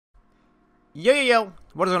Yo,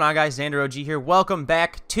 what is going on, guys? Xander OG here. Welcome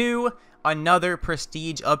back to another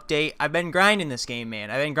Prestige update. I've been grinding this game,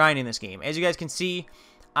 man. I've been grinding this game. As you guys can see,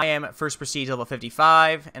 I am first Prestige level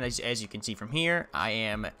 55, and as you can see from here, I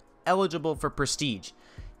am eligible for Prestige.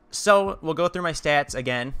 So, we'll go through my stats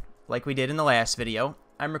again, like we did in the last video.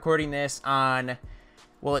 I'm recording this on,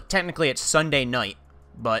 well, technically it's Sunday night,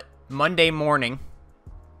 but Monday morning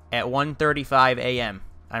at 1:35 a.m.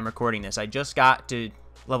 I'm recording this. I just got to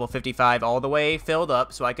level 55 all the way filled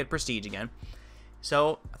up so I could Prestige again.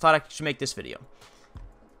 So I thought I should make this video.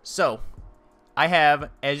 So I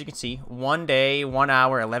have, as you can see, 1 day, 1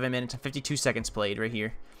 hour, 11 minutes, and 52 seconds played right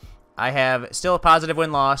here. I have still a positive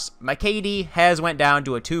win-loss. My KD has went down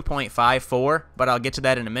to a 2.54, but I'll get to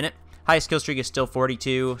that in a minute. Highest kill streak is still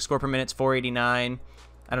 42. Score per minute's 489.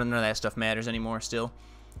 I don't know that stuff matters anymore still.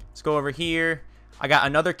 Let's go over here. I got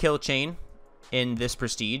another kill chain in this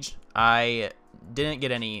Prestige. I didn't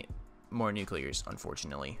get any more nuclears,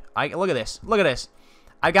 unfortunately. Look at this. Look at this.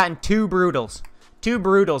 I've gotten two brutals. Two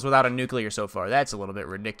brutals without a nuclear so far. That's a little bit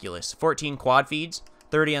ridiculous. 14 quad feeds,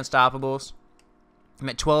 30 unstoppables. I'm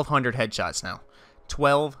at 1,200 headshots now.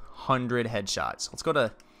 1,200 headshots. Let's go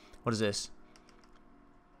to, what is this?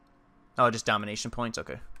 Oh, just domination points.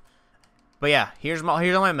 Okay. But yeah, here's all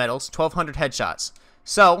my medals. 1,200 headshots.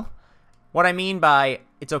 So, what I mean by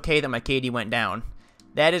it's okay that my KD went down,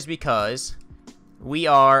 that is because we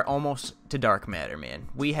are almost to dark matter, man.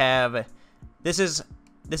 We have, this is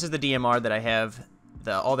the DMR that I have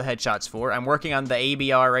all the headshots for. I'm working on the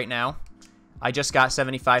ABR right now. I just got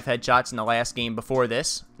 75 headshots in the last game before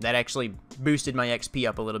this. That actually boosted my XP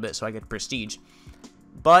up a little bit so I could Prestige.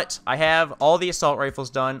 But I have all the assault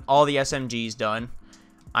rifles done, all the SMGs done.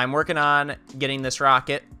 I'm working on getting this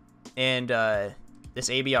rocket and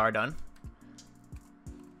this ABR done.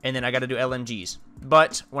 And then I got to do LMGs.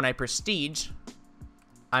 But when I Prestige,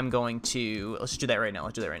 I'm going to, let's do that right now.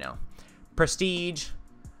 Let's do that right now. Prestige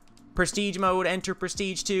mode, enter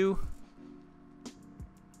Prestige 2.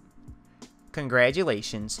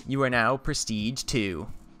 Congratulations, you are now Prestige 2.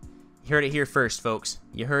 You heard it here first, folks.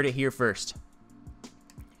 You heard it here first.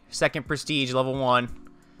 Second Prestige, level 1.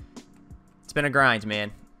 It's been a grind,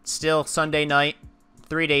 man. Still Sunday night,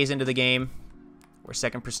 3 days into the game. We're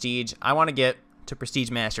second Prestige. I want to get to Prestige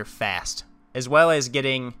Master fast, as well as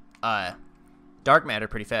getting Dark Matter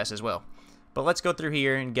pretty fast as well. But let's go through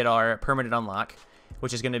here and get our permanent unlock,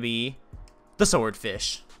 which is going to be the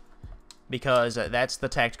Swordfish, because that's the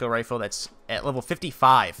tactical rifle that's at level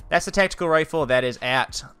 55. That's the tactical rifle that is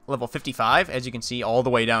at level 55, as you can see all the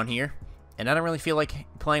way down here. And I don't really feel like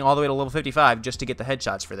playing all the way to level 55 just to get the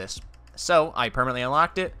headshots for this. So I permanently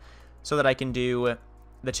unlocked it so that I can do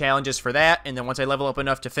the challenges for that, and then once I level up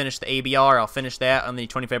enough to finish the ABR, I'll finish that on the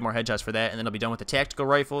 25 more headshots for that, and then I'll be done with the tactical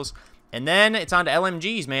rifles. And then it's on to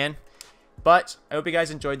LMGs, man. But I hope you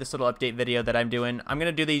guys enjoyed this little update video that I'm doing. I'm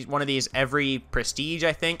going to do one of these every Prestige,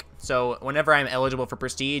 I think. So whenever I'm eligible for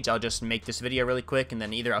Prestige, I'll just make this video really quick, and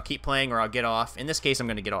then either I'll keep playing or I'll get off. In this case, I'm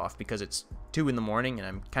going to get off because it's 2 in the morning and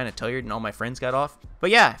I'm kind of tired and all my friends got off. But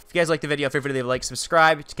yeah, if you guys liked the video, feel free to leave a like,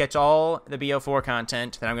 subscribe to catch all the BO4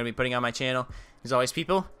 content that I'm going to be putting on my channel. As always,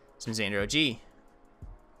 people, it's been Xander OG.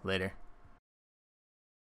 Later.